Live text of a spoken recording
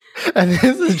And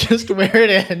this is just where it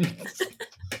ends.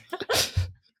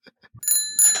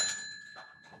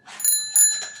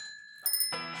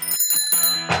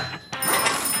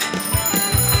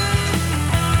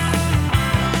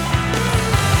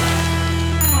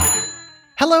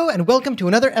 Hello, and welcome to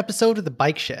another episode of The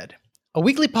Bike Shed, a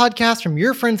weekly podcast from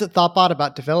your friends at Thoughtbot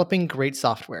about developing great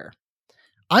software.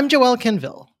 I'm Joel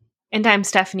Kenville. And I'm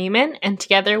Stephanie Min, and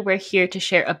together we're here to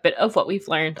share a bit of what we've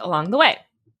learned along the way.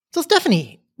 So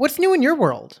Stephanie, what's new in your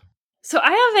world? So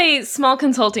I have a small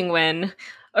consulting win,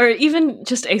 or even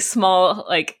just a small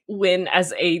win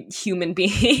as a human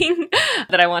being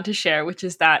that I want to share, which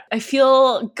is that I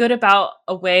feel good about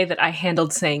a way that I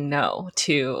handled saying no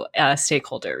to a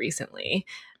stakeholder recently.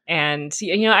 And,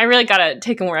 I really got to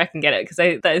take them where I can get it because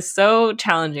that is so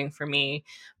challenging for me.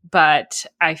 But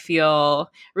I feel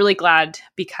really glad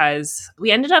because we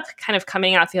ended up kind of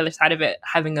coming out the other side of it,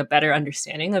 having a better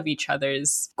understanding of each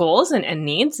other's goals and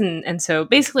needs. And so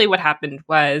basically what happened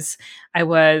was I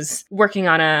was working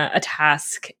on a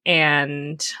task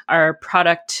and our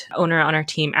product owner on our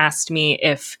team asked me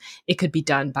if it could be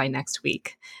done by next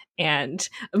week. And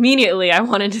immediately I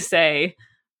wanted to say,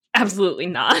 absolutely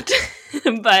not.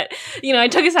 But, I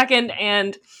took a second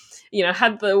and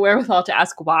had the wherewithal to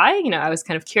ask why. I was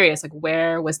kind of curious,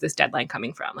 where was this deadline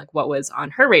coming from? What was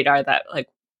on her radar that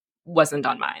wasn't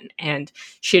on mine? And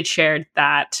she had shared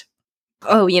that,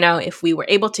 if we were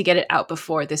able to get it out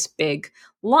before this big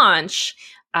launch,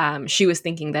 she was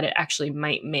thinking that it actually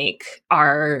might make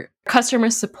our customer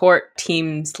support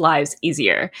team's lives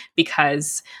easier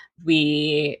because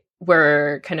we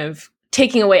were kind of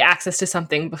taking away access to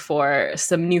something before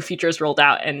some new features rolled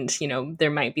out and, there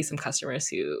might be some customers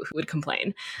who would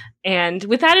complain. And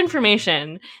with that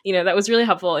information, that was really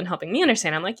helpful in helping me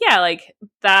understand. I'm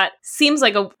that seems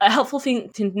like a helpful thing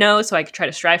to know so I could try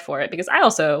to strive for it because I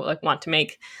also want to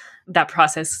make that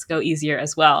process go easier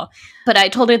as well. But I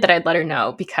told her that I'd let her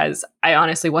know because I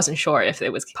honestly wasn't sure if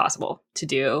it was possible to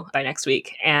do by next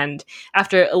week. And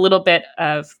after a little bit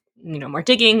of more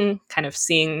digging, kind of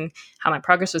seeing how my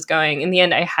progress was going. In the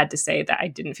end, I had to say that I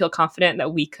didn't feel confident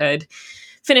that we could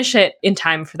finish it in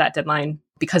time for that deadline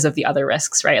because of the other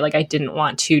risks, right? I didn't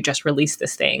want to just release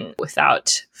this thing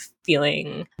without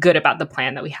feeling good about the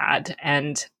plan that we had.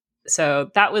 And so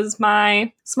that was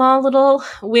my small little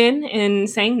win in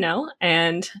saying no.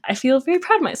 And I feel very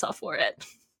proud of myself for it.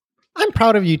 I'm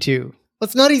proud of you too.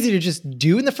 It's not easy to just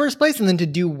do in the first place, and then to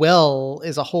do well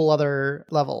is a whole other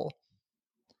level.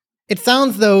 It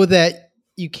sounds, though, that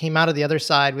you came out of the other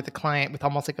side with the client with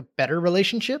almost a better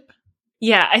relationship.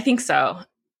 Yeah, I think so.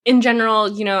 In general,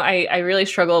 I really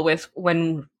struggle with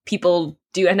when people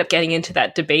do end up getting into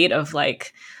that debate of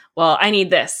well, I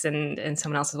need this, and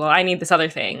someone else says, well, I need this other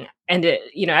thing. And it,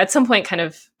 at some point kind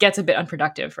of gets a bit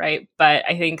unproductive, right? But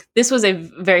I think this was a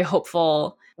very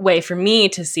hopeful way for me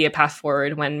to see a path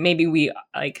forward when maybe we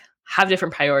have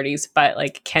different priorities, but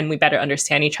can we better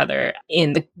understand each other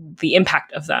in the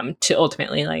impact of them to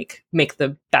ultimately make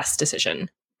the best decision?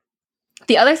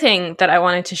 The other thing that I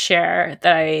wanted to share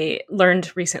that I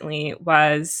learned recently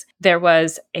was there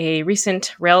was a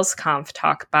recent RailsConf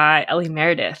talk by Ellie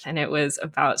Meredith, and it was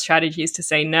about strategies to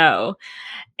say no.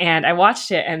 And I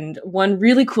watched it, and one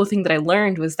really cool thing that I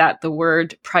learned was that the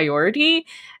word priority,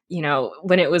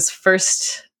 when it was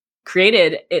first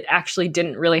created, it actually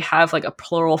didn't really have a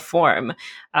plural form.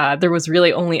 There was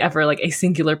really only ever a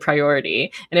singular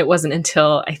priority. And it wasn't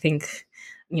until I think,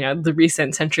 the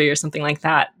recent century or something like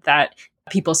that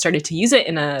people started to use it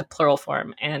in a plural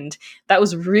form. And that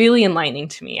was really enlightening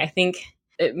to me. I think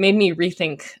it made me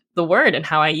rethink the word and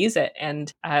how I use it.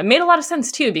 And it made a lot of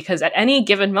sense too, because at any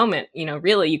given moment,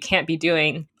 really you can't be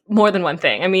doing more than one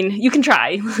thing. I mean, you can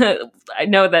try. I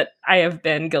know that I have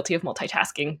been guilty of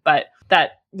multitasking, but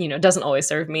that, doesn't always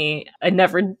serve me. I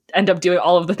never end up doing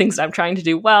all of the things that I'm trying to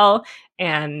do well.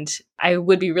 And I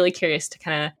would be really curious to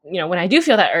kind of, when I do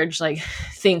feel that urge,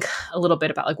 think a little bit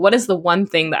about what is the one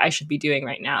thing that I should be doing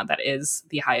right now that is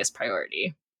the highest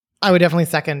priority. I would definitely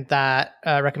second that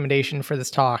recommendation for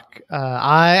this talk.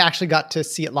 I actually got to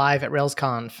see it live at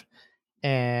RailsConf,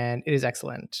 and it is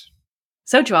excellent.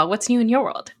 So, Joel, what's new in your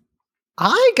world?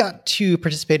 I got to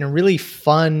participate in a really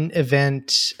fun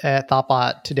event at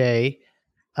Thoughtbot today.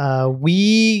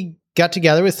 We got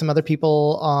together with some other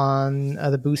people on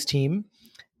the Boost team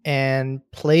and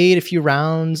played a few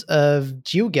rounds of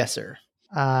GeoGuessr.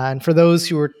 And for those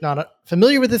who are not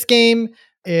familiar with this game,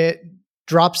 it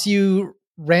drops you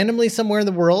randomly somewhere in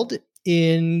the world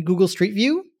in Google Street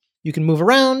View. You can move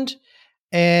around,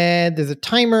 and there's a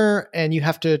timer, and you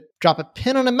have to drop a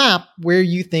pin on a map where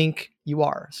you think you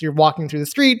are. So you're walking through the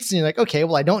streets, and you're like, okay,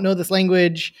 well, I don't know this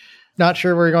language, not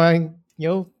sure where we're going,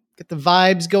 get the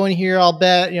vibes going here. I'll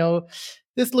bet,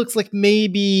 this looks like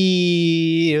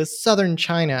maybe southern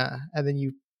China. And then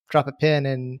you drop a pin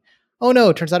and, oh no,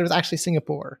 it turns out it was actually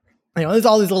Singapore. There's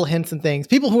all these little hints and things.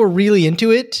 People who are really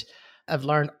into it have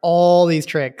learned all these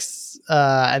tricks,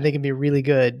 and they can be really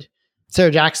good.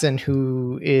 Sarah Jackson,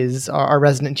 who is our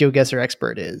resident GeoGuessr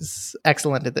expert, is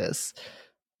excellent at this.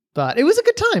 But it was a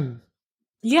good time.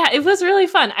 Yeah, it was really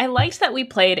fun. I liked that we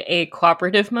played a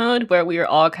cooperative mode where we were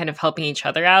all kind of helping each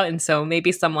other out. And so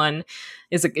maybe someone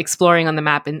is exploring on the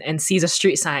map and sees a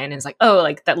street sign and is like, oh,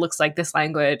 like that looks like this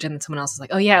language. And then someone else is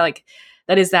like, oh yeah, like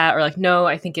that is that. Or like, no,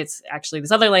 I think it's actually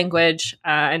this other language.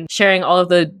 And sharing all of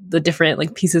the different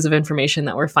like pieces of information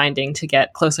that we're finding to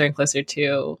get closer and closer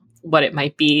to what it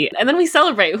might be. And then we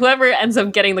celebrate whoever ends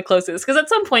up getting the closest. Because at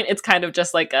some point it's kind of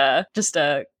just like a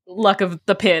luck of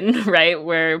the pin, right?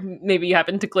 Where maybe you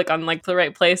happen to click on like the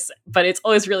right place, but it's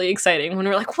always really exciting when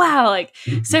we're like, wow, like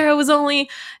Sarah was only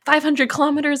 500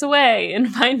 kilometers away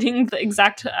and finding the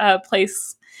exact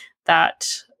place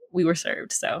that we were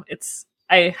served. So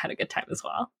I had a good time as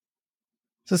well.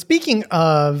 So speaking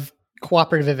of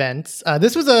cooperative events,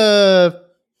 this was a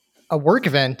work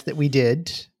event that we did.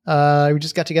 We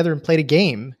just got together and played a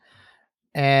game.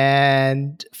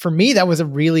 And for me, that was a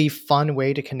really fun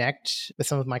way to connect with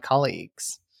some of my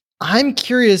colleagues. I'm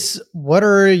curious, what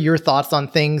are your thoughts on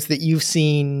things that you've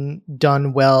seen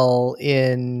done well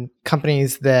in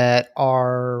companies that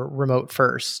are remote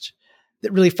first,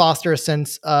 that really foster a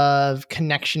sense of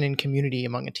connection and community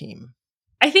among a team?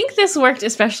 I think this worked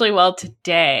especially well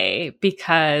today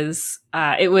because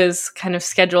it was kind of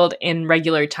scheduled in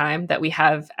regular time that we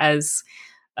have as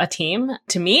a team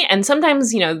to meet. And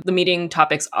sometimes, the meeting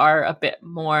topics are a bit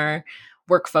more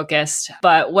work focused.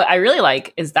 But what I really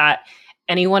like is that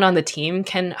anyone on the team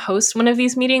can host one of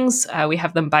these meetings. We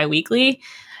have them bi-weekly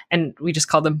and we just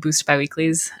call them Boost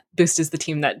bi-weeklies. Boost is the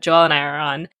team that Joel and I are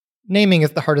on. Naming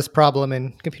is the hardest problem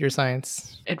in computer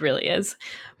science. It really is.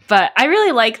 But I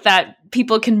really like that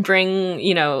people can bring,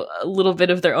 a little bit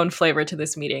of their own flavor to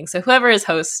this meeting. So whoever is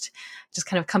host just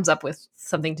kind of comes up with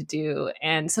something to do.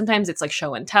 And sometimes it's like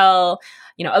show and tell,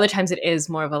 other times it is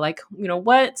more of a like,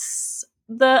 what's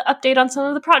the update on some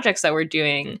of the projects that we're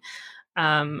doing?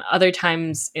 Other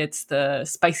times it's the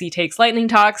spicy takes lightning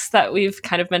talks that we've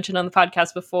kind of mentioned on the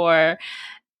podcast before.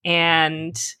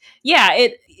 And yeah,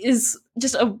 it is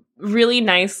just a really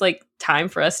nice like time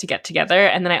for us to get together.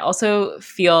 And then I also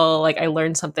feel like I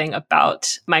learn something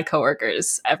about my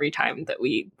coworkers every time that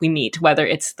we meet, whether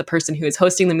it's the person who is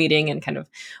hosting the meeting and kind of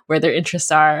where their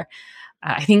interests are.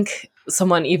 I think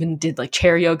someone even did like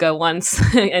chair yoga once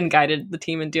and guided the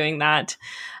team in doing that.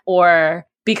 Or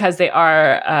because they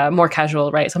are more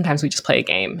casual, right? Sometimes we just play a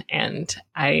game and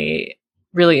I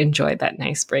really enjoyed that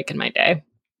nice break in my day.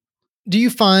 Do you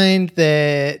find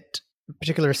that a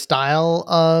particular style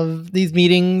of these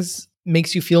meetings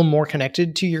makes you feel more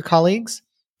connected to your colleagues?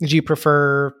 Do you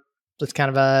prefer this kind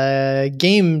of a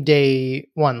game day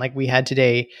one like we had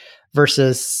today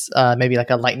versus maybe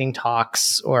like a lightning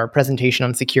talks or a presentation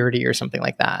on security or something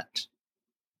like that?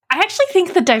 I actually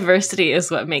think the diversity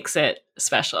is what makes it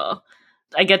special.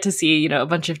 I get to see, a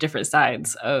bunch of different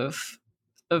sides of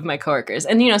my coworkers.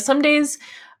 And, some days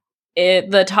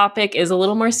the topic is a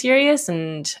little more serious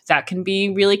and that can be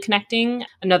really connecting.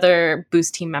 Another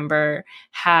Boost team member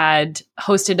had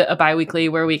hosted a bi-weekly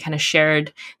where we kind of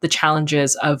shared the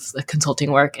challenges of the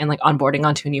consulting work and like onboarding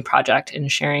onto a new project and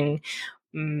sharing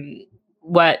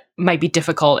what might be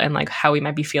difficult and like how we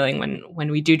might be feeling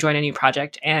when we do join a new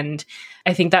project. And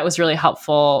I think that was really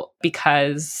helpful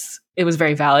because it was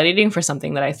very validating for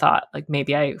something that I thought like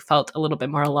maybe I felt a little bit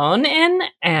more alone in.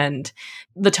 And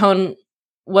the tone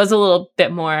was a little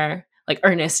bit more like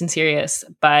earnest and serious,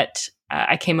 but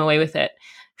I came away with it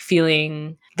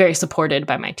feeling very supported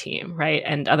by my team, right?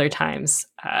 And other times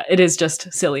it is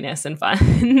just silliness and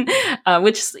fun,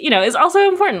 which, is also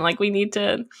important. Like we need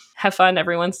to have fun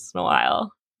every once in a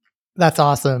while. That's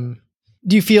awesome.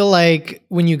 Do you feel like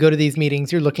when you go to these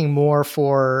meetings, you're looking more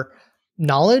for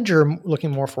knowledge or looking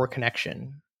more for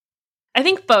connection? I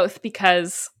think both,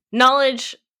 because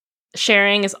knowledge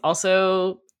sharing is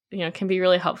also can be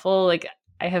really helpful. Like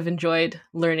I have enjoyed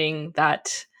learning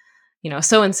that,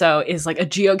 so-and-so is like a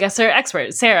GeoGuessr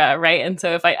expert, Sarah, right? And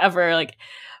so if I ever like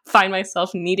find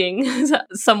myself needing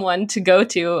someone to go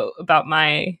to about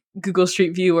my Google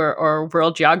Street View or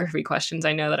world geography questions,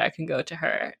 I know that I can go to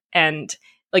her. And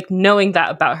like knowing that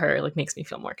about her like makes me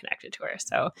feel more connected to her.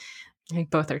 So I think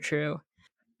both are true.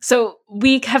 So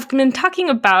we have been talking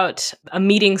about a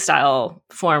meeting style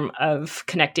form of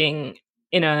connecting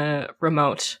in a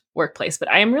remote workplace,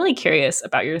 but I am really curious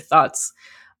about your thoughts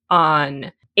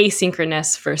on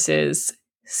asynchronous versus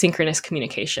synchronous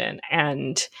communication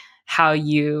and how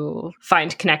you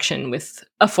find connection with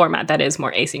a format that is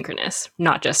more asynchronous,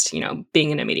 not just,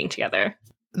 being in a meeting together?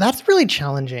 That's really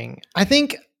challenging. I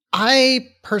think I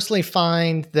personally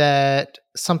find that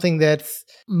something that's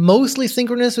mostly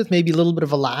synchronous with maybe a little bit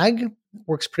of a lag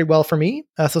works pretty well for me.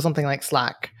 So something like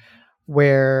Slack,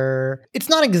 where it's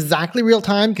not exactly real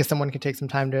time because someone can take some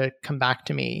time to come back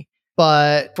to me.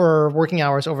 But for working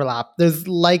hours overlap, there's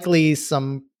likely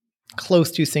some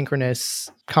close to synchronous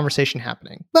conversation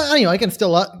happening. But I can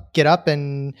still get up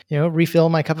and refill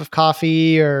my cup of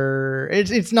coffee, or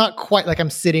it's not quite like I'm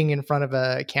sitting in front of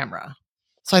a camera.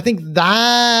 So I think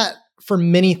that for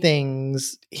many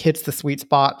things hits the sweet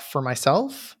spot for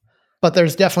myself. But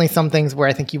there's definitely some things where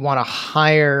I think you want a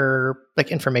higher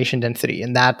information density,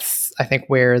 and that's I think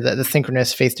where the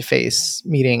synchronous face-to-face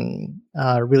meeting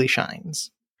really shines.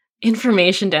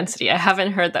 Information density. I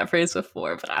haven't heard that phrase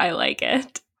before, but I like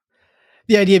it.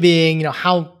 The idea being,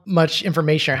 how much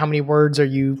information or how many words are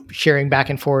you sharing back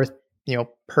and forth,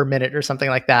 per minute or something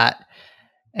like that.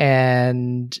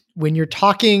 And when you're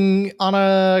talking on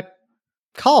a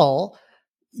call,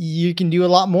 you can do a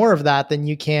lot more of that than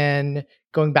you can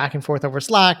going back and forth over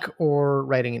Slack or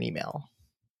writing an email.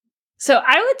 So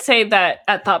I would say that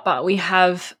at Thoughtbot, we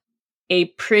have a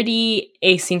pretty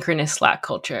asynchronous Slack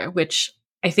culture, which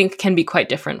I think can be quite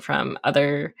different from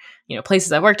other,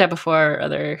 places I've worked at before,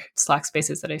 other Slack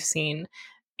spaces that I've seen.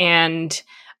 And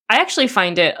I actually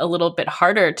find it a little bit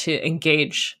harder to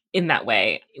engage in that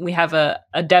way. We have a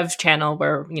dev channel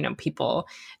where, people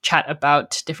chat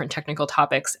about different technical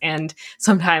topics. And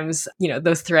sometimes,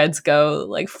 those threads go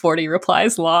like 40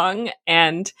 replies long.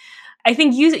 And I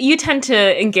think you tend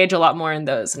to engage a lot more in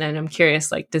those. And I'm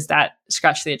curious, does that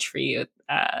scratch the itch for you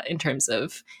in terms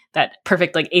of that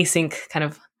perfect, async kind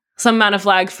of some amount of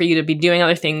lag for you to be doing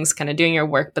other things, kind of doing your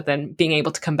work, but then being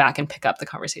able to come back and pick up the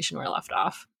conversation where it left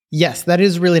off? Yes, that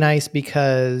is really nice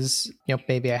because,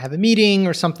 maybe I have a meeting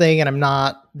or something and I'm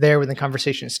not there when the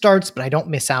conversation starts, but I don't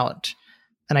miss out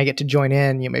and I get to join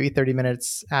in, maybe 30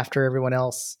 minutes after everyone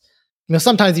else.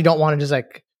 Sometimes you don't want to just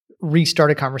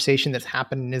restart a conversation that's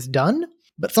happened and is done,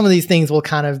 but some of these things will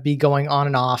kind of be going on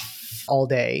and off all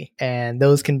day. And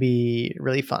those can be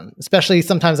really fun, especially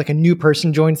sometimes a new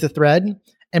person joins the thread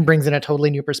and brings in a totally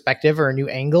new perspective or a new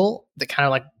angle that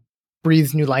kind of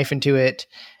breathes new life into it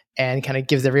and kind of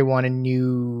gives everyone a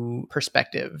new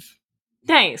perspective.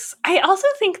 Nice. I also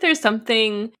think there's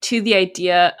something to the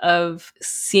idea of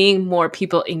seeing more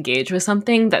people engage with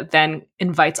something that then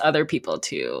invites other people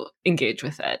to engage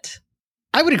with it.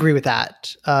 I would agree with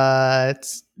that.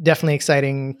 It's definitely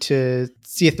exciting to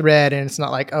see a thread and it's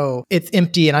not like, oh, it's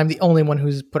empty and I'm the only one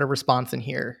who's put a response in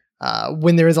here.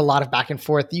 When there is a lot of back and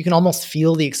forth, you can almost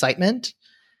feel the excitement.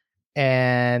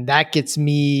 And that gets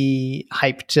me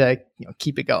hyped to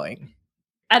keep it going.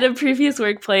 At a previous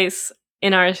workplace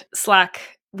in our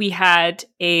Slack, we had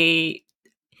a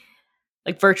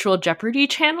virtual Jeopardy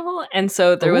channel. And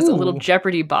so there was a little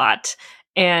Jeopardy bot.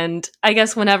 And I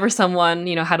guess whenever someone,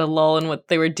 had a lull in what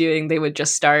they were doing, they would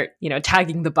just start,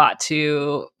 tagging the bot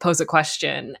to pose a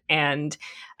question and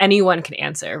anyone can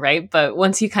answer, right? But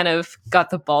once you kind of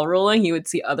got the ball rolling, you would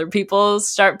see other people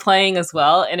start playing as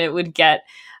well. And it would get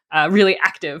really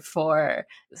active for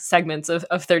segments of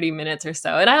 30 minutes or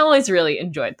so. And I always really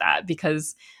enjoyed that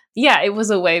because, it was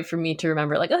a way for me to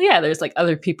remember there's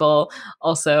other people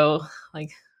also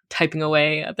typing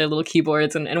away at their little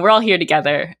keyboards and we're all here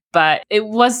together. But it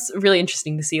was really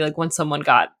interesting to see once someone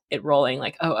got it rolling,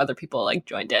 other people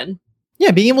joined in.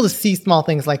 Yeah, being able to see small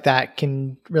things like that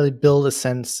can really build a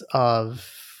sense of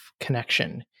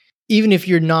connection, even if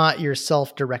you're not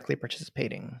yourself directly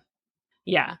participating.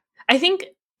 Yeah. I think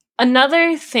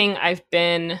another thing I've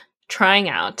been trying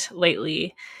out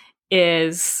lately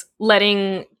is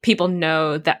letting people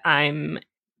know that I'm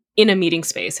in a meeting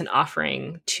space and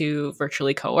offering to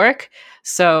virtually co-work.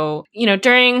 So,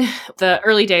 during the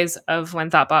early days of when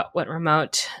Thoughtbot went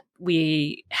remote,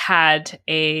 we had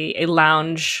a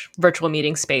lounge virtual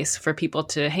meeting space for people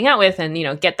to hang out with and,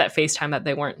 get that face time that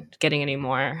they weren't getting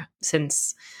anymore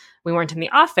since we weren't in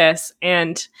the office.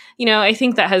 And, I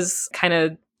think that has kind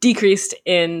of decreased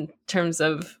in terms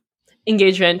of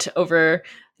engagement over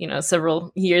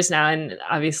several years now, and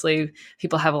obviously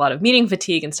people have a lot of meeting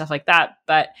fatigue and stuff like that,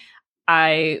 but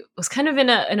I was kind of in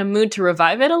a mood to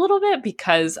revive it a little bit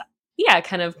because I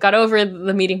kind of got over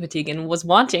the meeting fatigue and was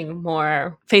wanting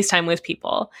more FaceTime with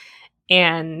people.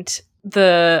 And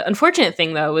the unfortunate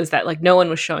thing though was that no one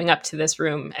was showing up to this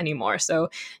room anymore. So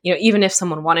even if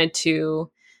someone wanted to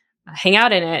hang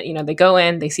out in it, they go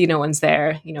in, they see no one's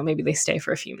there, maybe they stay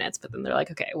for a few minutes, but then they're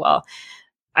like, okay, well,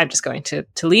 I'm just going to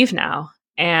leave now.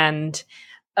 And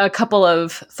a couple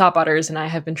of Thoughtbotters and I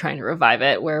have been trying to revive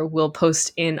it, where we'll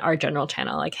post in our general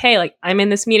channel, like, hey, like I'm in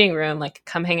this meeting room, like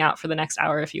come hang out for the next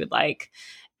hour if you would like.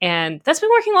 And that's been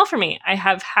working well for me. I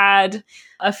have had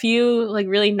a few like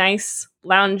really nice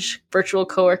lounge virtual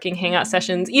co-working hangout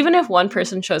sessions. Even if one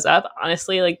person shows up,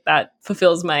 honestly, like that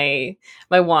fulfills my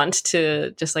want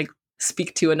to just like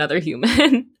speak to another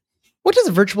human. What does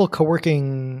virtual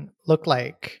co-working look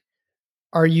like?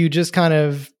 Are you just kind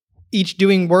of each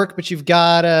doing work, but you've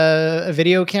got a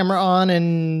video camera on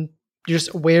and you're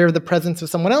just aware of the presence of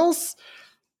someone else?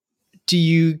 Do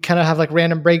you kind of have like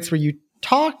random breaks where you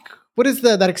talk? What is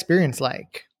that experience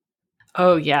like?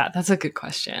 Oh, yeah, that's a good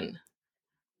question.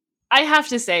 I have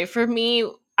to say, for me,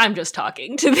 I'm just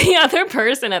talking to the other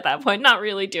person at that point, not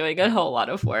really doing a whole lot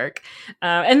of work.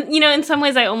 And, you know, in some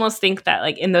ways, I almost think that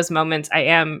like in those moments, I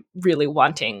am really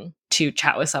wanting to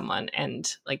chat with someone and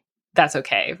like, that's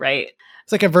okay, right?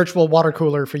 It's like a virtual water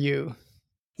cooler for you.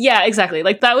 Yeah, exactly.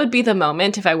 Like that would be the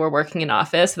moment if I were working in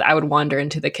office that I would wander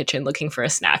into the kitchen looking for a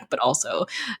snack, but also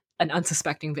an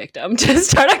unsuspecting victim to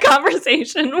start a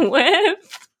conversation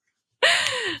with.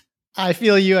 I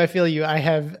feel you. I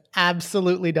have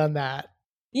absolutely done that.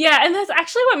 Yeah, and that's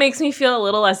actually what makes me feel a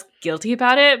little less guilty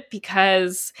about it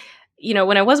because, you know,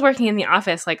 when I was working in the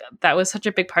office, like that was such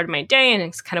a big part of my day and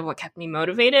it's kind of what kept me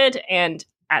motivated. And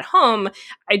at home,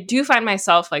 I do find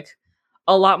myself like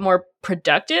a lot more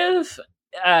productive.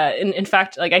 In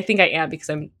fact, like I think I am because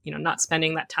I'm, you know, not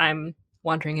spending that time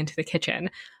wandering into the kitchen.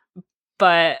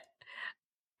 But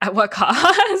at what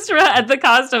cost? At the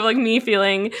cost of like me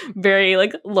feeling very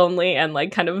like lonely and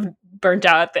like kind of burnt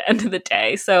out at the end of the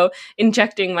day. So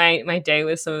injecting my day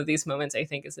with some of these moments I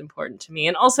think is important to me.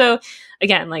 And also,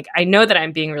 again, like I know that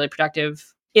I'm being really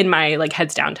productive in my like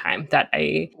heads down time, that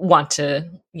I want to,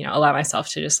 you know, allow myself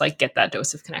to just like get that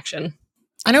dose of connection.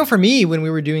 I know for me, when we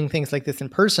were doing things like this in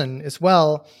person as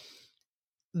well,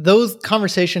 those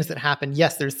conversations that happen,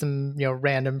 yes, there's some, you know,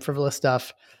 random frivolous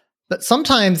stuff, but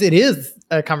sometimes it is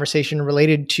a conversation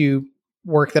related to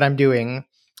work that I'm doing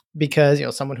because, you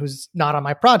know, someone who's not on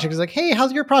my project is like, hey,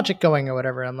 how's your project going or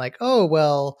whatever. I'm like, oh,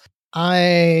 well,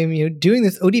 I'm, you know, doing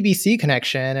this ODBC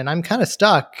connection and I'm kind of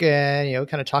stuck and, you know,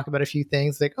 kind of talk about a few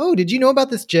things like, oh, did you know about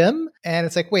this gem? And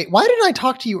it's like, wait, why didn't I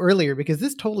talk to you earlier? Because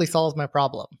this totally solves my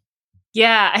problem.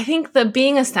 Yeah, I think the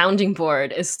being a sounding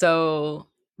board is so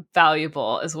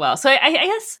valuable as well. So I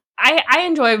guess I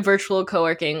enjoy virtual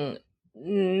co-working,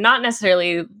 not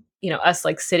necessarily, you know, us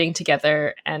like sitting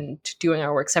together and doing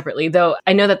our work separately, though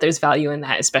I know that there's value in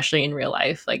that, especially in real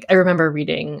life. Like I remember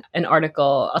reading an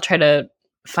article, I'll try to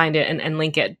find it and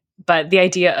link it, but the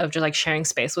idea of just like sharing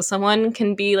space with someone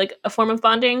can be like a form of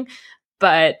bonding.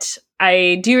 But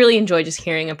I do really enjoy just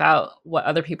hearing about what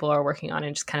other people are working on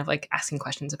and just kind of like asking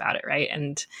questions about it, right?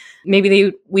 And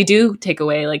maybe we do take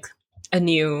away like a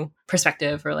new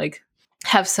perspective or like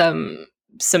have some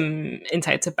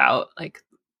insights about like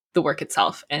the work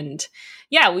itself. And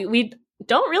yeah, we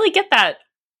don't really get that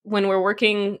when we're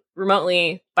working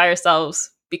remotely by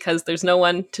ourselves because there's no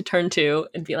one to turn to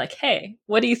and be like, hey,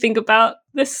 what do you think about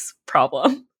this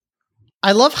problem?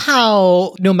 I love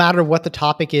how no matter what the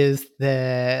topic is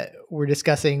that we're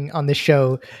discussing on this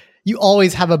show, you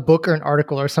always have a book or an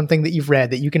article or something that you've read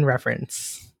that you can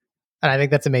reference. And I think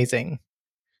that's amazing.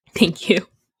 Thank you.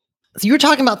 So you were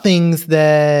talking about things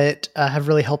that have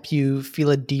really helped you feel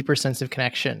a deeper sense of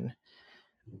connection.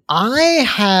 I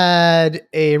had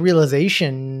a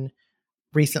realization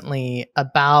recently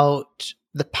about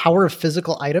the power of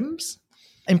physical items.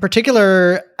 In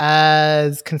particular,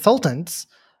 as consultants,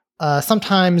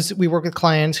 sometimes we work with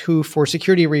clients who, for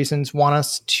security reasons, want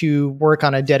us to work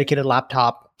on a dedicated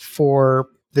laptop for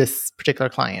this particular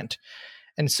client.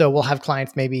 And so we'll have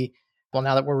clients maybe, well,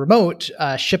 now that we're remote,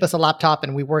 ship us a laptop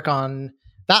and we work on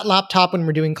that laptop when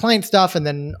we're doing client stuff and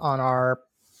then on our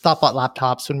Thoughtbot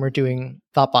laptops when we're doing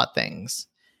Thoughtbot things.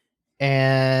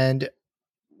 And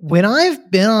when I've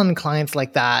been on clients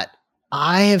like that,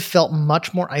 I have felt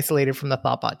much more isolated from the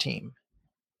Thoughtbot team.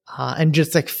 And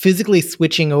just like physically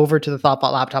switching over to the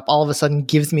Thoughtbot laptop all of a sudden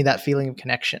gives me that feeling of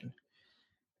connection.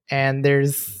 And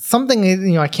there's something,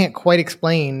 you know, I can't quite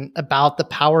explain about the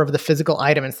power of the physical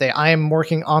item and say, I am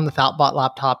working on the Thoughtbot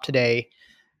laptop today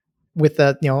with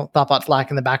the, you know, Thoughtbot Slack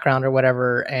in the background or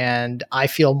whatever. And I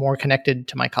feel more connected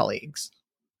to my colleagues.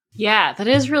 Yeah, that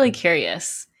is really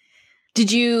curious.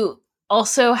 Did you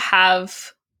also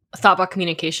have Thoughtbot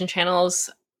communication channels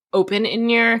open in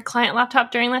your client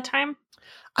laptop during that time?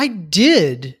 I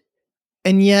did,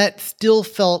 and yet still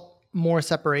felt more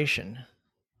separation.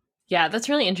 Yeah, that's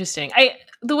really interesting.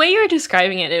 The way you were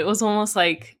describing it, it was almost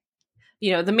like,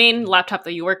 you know, the main laptop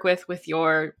that you work with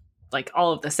your like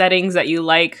all of the settings that you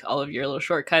like, all of your little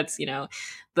shortcuts,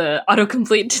 the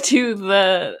autocomplete to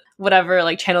the whatever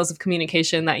like channels of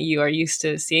communication that you are used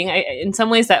to seeing. In some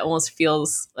ways that almost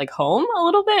feels like home a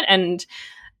little bit. And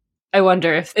I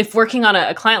wonder if working on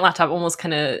a client laptop almost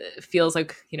kind of feels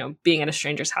like, being at a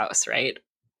stranger's house, right?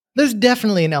 There's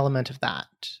definitely an element of that.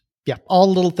 Yeah, all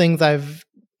the little things I've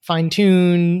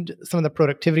fine-tuned, some of the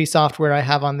productivity software I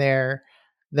have on there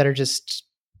that are just,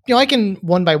 I can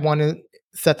one by one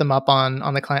set them up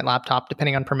on the client laptop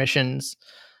depending on permissions.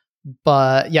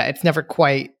 But yeah, it's never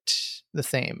quite the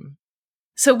same.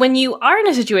 So when you are in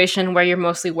a situation where you're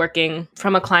mostly working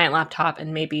from a client laptop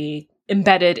and maybe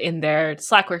embedded in their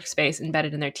Slack workspace,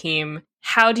 embedded in their team,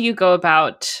 how do you go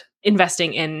about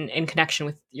investing in connection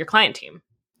with your client team?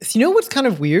 So what's kind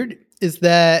of weird is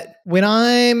that when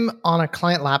I'm on a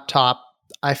client laptop,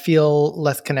 I feel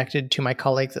less connected to my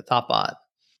colleagues at Thoughtbot.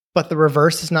 But the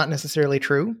reverse is not necessarily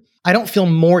true. I don't feel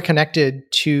more connected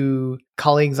to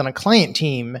colleagues on a client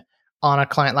team on a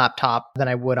client laptop than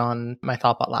I would on my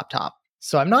Thoughtbot laptop.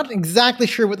 So I'm not exactly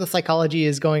sure what the psychology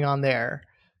is going on there,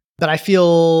 but I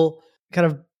feel kind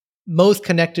of most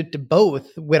connected to both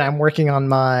when I'm working on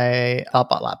my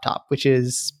Thoughtbot laptop, which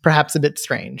is perhaps a bit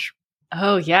strange.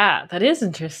 Oh, yeah, that is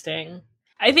interesting.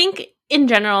 I think in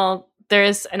general,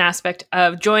 there's an aspect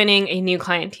of joining a new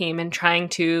client team and trying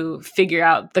to figure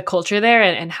out the culture there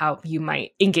and how you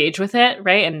might engage with it,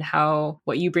 right? And how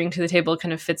what you bring to the table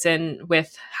kind of fits in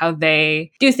with how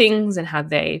they do things and how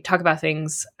they talk about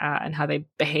things and how they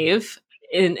behave.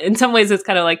 In some ways, it's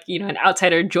kind of like, an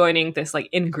outsider joining this like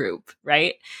in-group,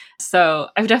 right? So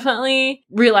I've definitely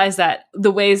realized that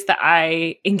the ways that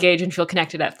I engage and feel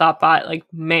connected at Thoughtbot like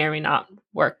may or may not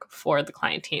work for the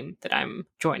client team that I'm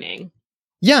joining.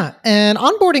 Yeah, and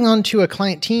onboarding onto a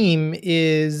client team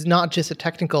is not just a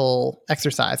technical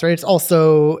exercise, right? It's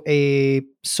also a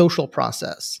social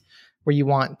process where you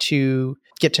want to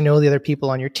get to know the other people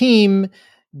on your team,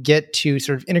 get to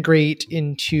sort of integrate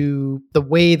into the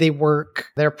way they work,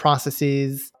 their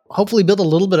processes, hopefully build a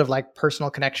little bit of like personal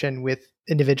connection with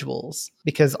individuals,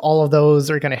 because all of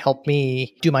those are going to help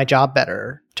me do my job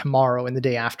better tomorrow and the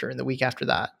day after and the week after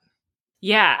that.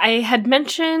 Yeah, I had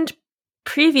mentioned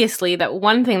previously that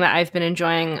one thing that I've been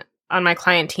enjoying on my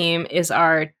client team is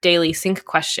our daily sync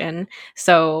question.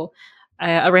 So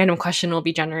a random question will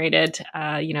be generated,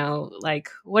 like,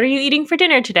 what are you eating for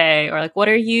dinner today? Or like, what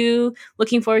are you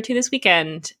looking forward to this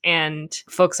weekend? And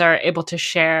folks are able to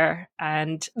share.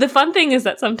 And the fun thing is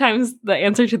that sometimes the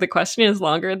answer to the question is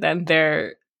longer than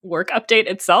their work update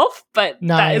itself. But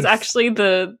Nice. That is actually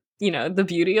the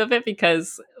beauty of it,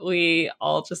 because we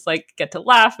all just like get to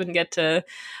laugh and get to,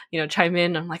 chime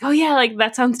in. I'm like, oh yeah, like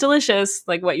that sounds delicious.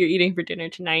 Like what you're eating for dinner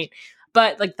tonight.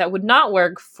 But like that would not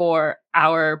work for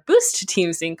our Boost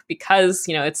Team Sync because,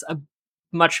 it's a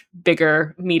much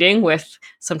bigger meeting with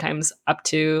sometimes up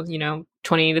to,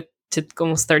 20 to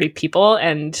almost 30 people.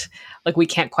 And like we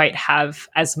can't quite have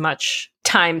as much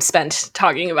time spent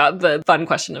talking about the fun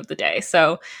question of the day.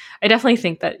 So I definitely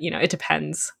think that, it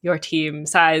depends your team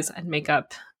size and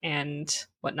makeup and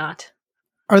whatnot.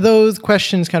 Are those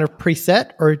questions kind of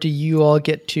preset, or do you all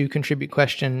get to contribute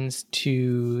questions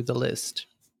to the list?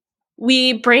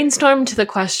 We brainstormed the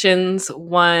questions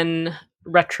one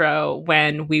retro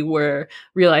when we were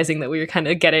realizing that we were kind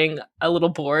of getting a little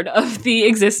bored of the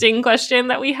existing question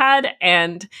that we had.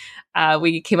 And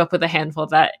we came up with a handful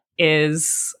that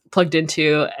is plugged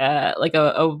into like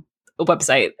a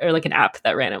website or like an app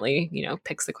that randomly,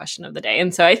 picks the question of the day.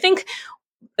 And so I think,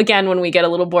 again, when we get a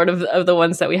little bored of the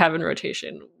ones that we have in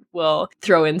rotation, we'll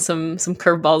throw in some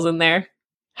curveballs in there.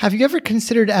 Have you ever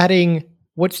considered adding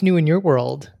what's new in your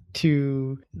world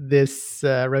to this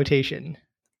rotation?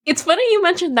 It's funny you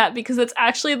mentioned that because it's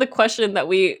actually the question that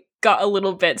we got a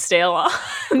little bit stale on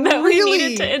that we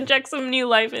needed to inject some new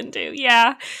life into.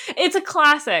 Yeah, it's a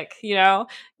classic,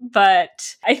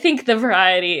 but I think the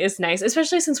variety is nice,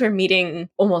 especially since we're meeting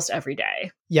almost every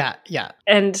day. Yeah.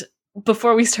 And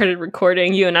before we started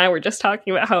recording, you and I were just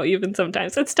talking about how even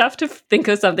sometimes it's tough to think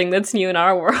of something that's new in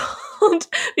our world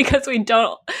because we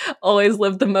don't always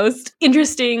live the most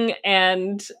interesting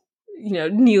and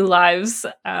new lives,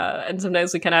 and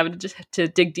sometimes we kind of have to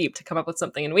dig deep to come up with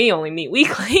something, and we only meet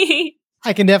weekly.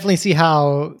 I can definitely see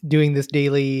how doing this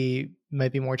daily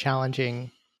might be more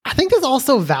challenging. I think there's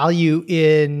also value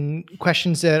in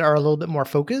questions that are a little bit more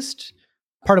focused.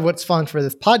 Part of what's fun for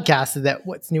this podcast is that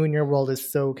what's new in your world is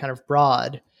so kind of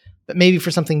broad, but maybe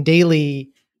for something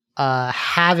daily,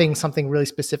 having something really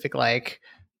specific like,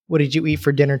 what did you eat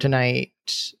for dinner tonight?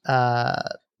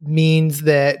 means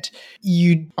that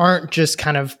you aren't just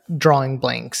kind of drawing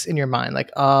blanks in your mind,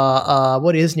 like,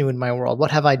 what is new in my world?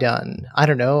 What have I done? I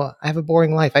don't know. I have a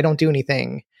boring life. I don't do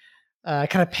anything.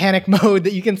 Kind of panic mode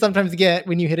that you can sometimes get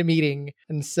when you hit a meeting.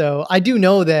 And so I do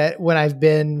know that when I've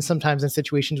been sometimes in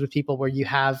situations with people where you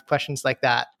have questions like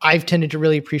that, I've tended to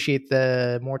really appreciate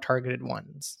the more targeted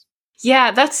ones.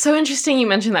 Yeah, that's so interesting you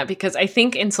mentioned that, because I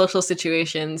think in social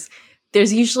situations,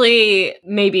 there's usually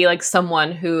maybe like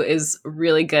someone who is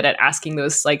really good at asking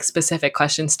those like specific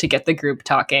questions to get the group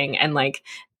talking and like,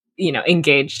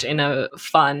 engaged in a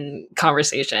fun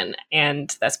conversation.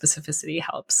 And that specificity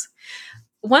helps.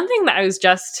 One thing that I was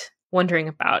just wondering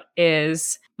about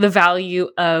is the value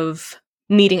of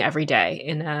meeting every day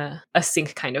in a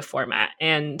sync kind of format.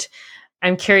 And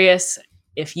I'm curious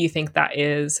if you think that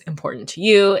is important to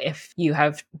you, if you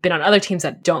have been on other teams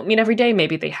that don't meet every day,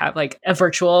 maybe they have like a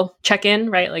virtual check-in,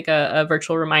 right? Like a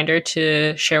virtual reminder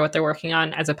to share what they're working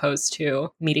on as opposed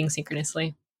to meeting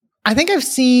synchronously. I think I've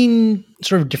seen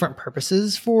sort of different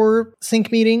purposes for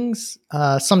sync meetings.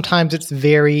 Sometimes it's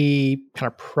very kind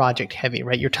of project heavy,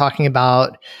 right? You're talking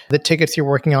about the tickets you're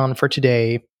working on for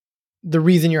today. The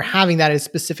reason you're having that is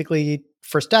specifically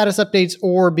for status updates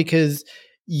or because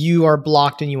you are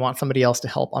blocked and you want somebody else to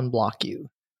help unblock you.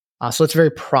 So it's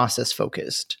very process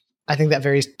focused. I think that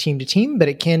varies team to team, but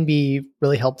it can be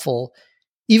really helpful.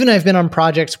 Even I've been on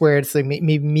projects where it's like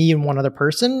maybe me and one other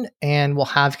person, and we'll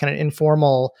have kind of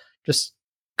informal, just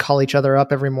call each other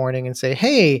up every morning and say,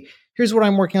 hey, here's what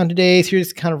I'm working on today.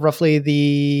 Here's kind of roughly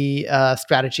the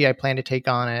strategy I plan to take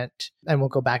on it. And we'll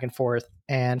go back and forth.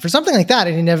 And for something like that,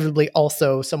 it inevitably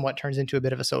also somewhat turns into a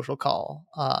bit of a social call.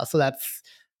 So that's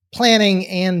planning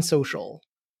and social.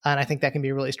 And I think that can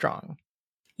be really strong.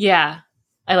 Yeah,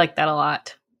 I like that a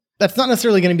lot. That's not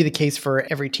necessarily going to be the case for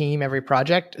every team, every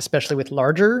project, especially with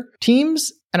larger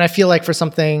teams. And I feel like for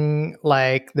something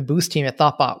like the Boost team at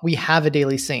Thoughtbot, we have a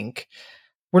daily sync.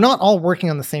 We're not all working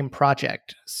on the same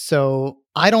project. So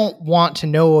I don't want to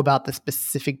know about the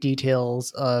specific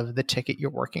details of the ticket you're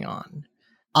working on.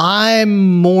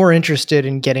 I'm more interested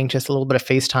in getting just a little bit of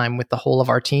FaceTime with the whole of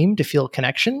our team to feel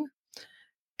connection.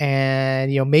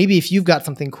 And, maybe if you've got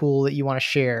something cool that you want to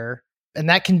share, and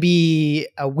that can be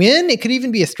a win, it could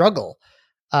even be a struggle.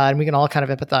 And we can all kind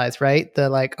of empathize, right? The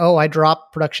like, oh, I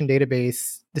dropped production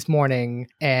database this morning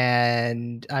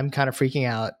and I'm kind of freaking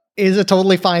out is a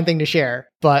totally fine thing to share.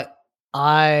 But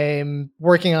I'm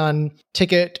working on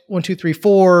ticket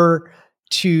 1234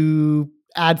 to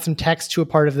add some text to a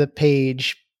part of the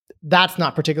page. That's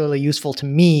not particularly useful to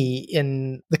me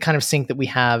in the kind of sync that we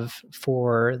have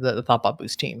for the Thoughtbot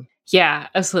Boost team. Yeah,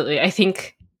 absolutely. I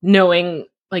think knowing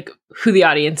like who the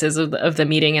audience is of the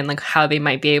meeting and like how they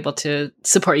might be able to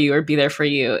support you or be there for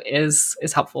you is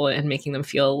helpful in making them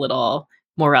feel a little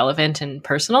more relevant and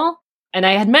personal. And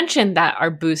I had mentioned that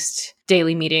our Boost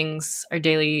daily meetings, our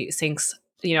daily syncs,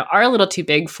 are a little too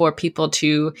big for people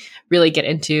to really get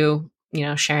into,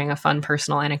 sharing a fun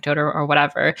personal anecdote or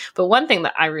whatever. But one thing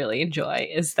that I really enjoy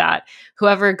is that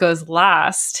whoever goes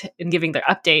last in giving their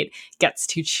update gets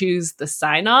to choose the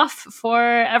sign off for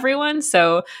everyone.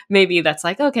 So maybe that's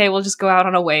like, okay, we'll just go out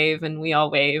on a wave and we all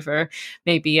wave. Or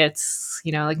maybe it's,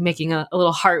 like making a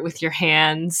little heart with your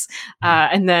hands.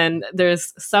 And then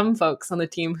there's some folks on the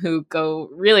team who go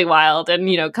really wild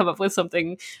and, come up with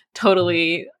something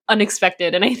totally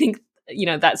unexpected. And I think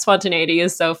that spontaneity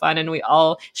is so fun, and we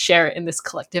all share in this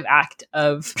collective act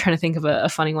of trying to think of a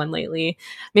funny one lately.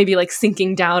 Maybe like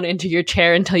sinking down into your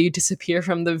chair until you disappear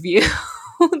from the view.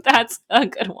 That's a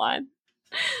good one.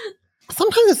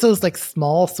 Sometimes it's those like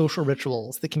small social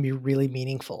rituals that can be really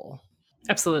meaningful.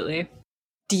 Absolutely.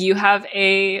 Do you have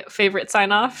a favorite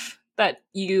sign off that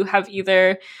you have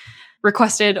either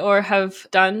requested or have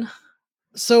done?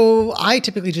 So I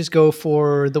typically just go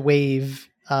for the wave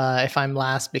if I'm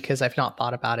last because I've not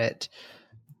thought about it.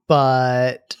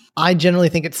 But I generally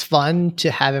think it's fun to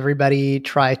have everybody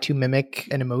try to mimic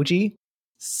an emoji.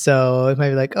 So it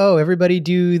might be like, oh, everybody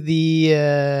do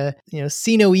the,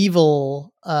 see no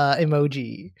evil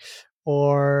emoji,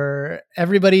 or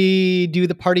everybody do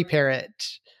the party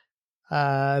parrot.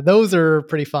 Those are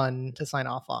pretty fun to sign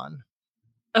off on.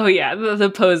 Oh yeah, the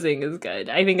posing is good.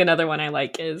 I think another one I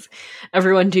like is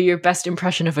everyone do your best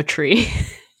impression of a tree.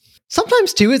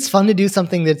 Sometimes too, it's fun to do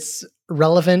something that's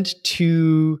relevant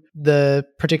to the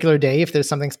particular day. If there's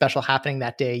something special happening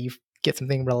that day, you get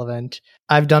something relevant.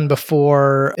 I've done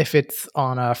before, if it's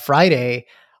on a Friday,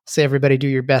 say everybody do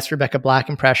your best Rebecca Black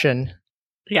impression.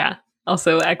 Yeah,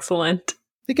 also excellent.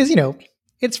 Because,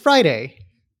 it's Friday.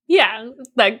 Yeah,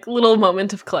 that little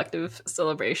moment of collective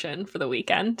celebration for the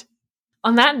weekend.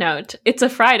 On that note, it's a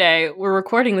Friday. We're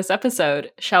recording this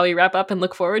episode. Shall we wrap up and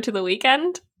look forward to the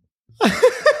weekend?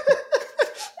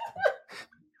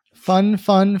 Fun,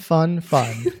 fun, fun,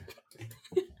 fun.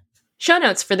 Show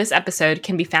notes for this episode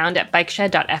can be found at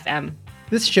bikeshed.fm.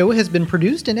 This show has been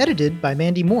produced and edited by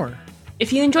Mandy Moore.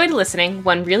 If you enjoyed listening,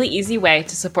 one really easy way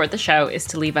to support the show is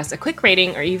to leave us a quick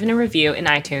rating or even a review in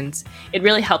iTunes. It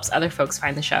really helps other folks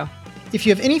find the show. If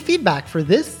you have any feedback for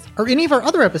this or any of our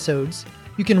other episodes,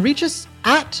 you can reach us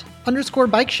at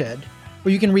 _bikeshed, or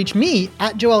you can reach me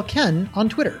at Joel Ken on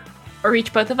Twitter. Or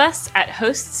reach both of us at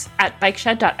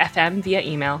hosts@bikeshed.fm via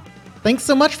email. Thanks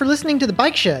so much for listening to The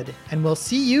Bike Shed, and we'll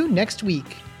see you next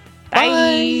week.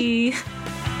 Bye!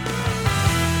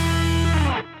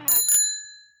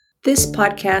 This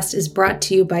podcast is brought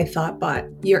to you by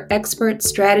Thoughtbot, your expert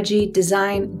strategy,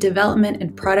 design, development,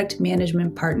 and product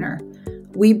management partner.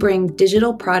 We bring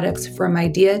digital products from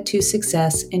idea to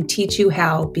success and teach you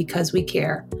how because we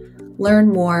care. Learn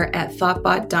more at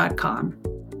thoughtbot.com.